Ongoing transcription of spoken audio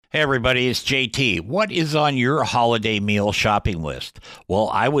Hey everybody, it's JT. What is on your holiday meal shopping list? Well,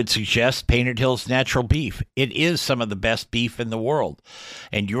 I would suggest Painted Hills Natural Beef. It is some of the best beef in the world,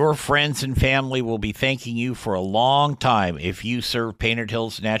 and your friends and family will be thanking you for a long time if you serve Painted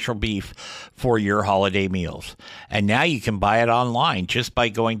Hills Natural Beef for your holiday meals. And now you can buy it online just by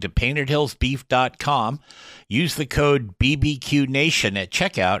going to paintedhillsbeef.com. Use the code BBQNation at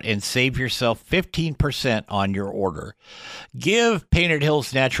checkout and save yourself 15% on your order. Give Painted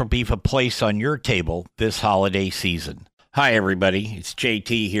Hills Natural Beef a place on your table this holiday season. Hi, everybody. It's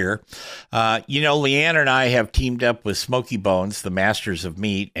JT here. Leanne and I have teamed up with Smoky Bones, the masters of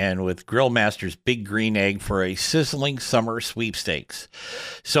meat, and with Grill Masters Big Green Egg for a sizzling summer sweepstakes.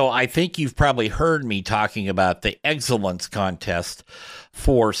 So I think you've probably heard me talking about the Excellence Contest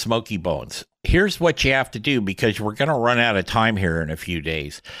for Smoky Bones. Here's what you have to do because we're going to run out of time here in a few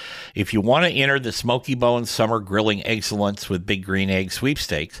days. If you want to enter the Smoky Bones Summer Grilling Excellence with Big Green Egg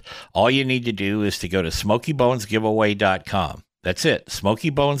sweepstakes, all you need to do is to go to smokybonesgiveaway.com. That's it,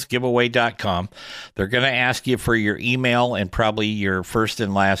 smokybonesgiveaway.com. They're going to ask you for your email and probably your first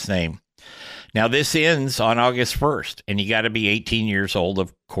and last name. Now, this ends on August 1st, and you got to be 18 years old,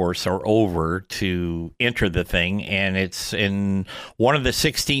 of course, or over to enter the thing, and it's in one of the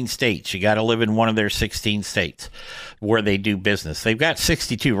 16 states. You got to live in one of their 16 states where they do business. They've got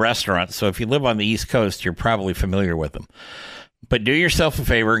 62 restaurants, so if you live on the East Coast, you're probably familiar with them. But do yourself a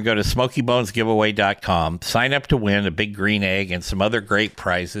favor and go to smokybonesgiveaway.com. Sign up to win a Big Green Egg and some other great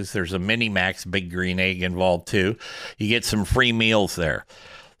prizes. There's a Mini Max Big Green Egg involved, too. You get some free meals there.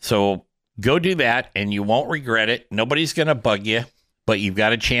 So go do that, and you won't regret it. Nobody's going to bug you, but you've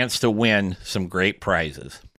got a chance to win some great prizes.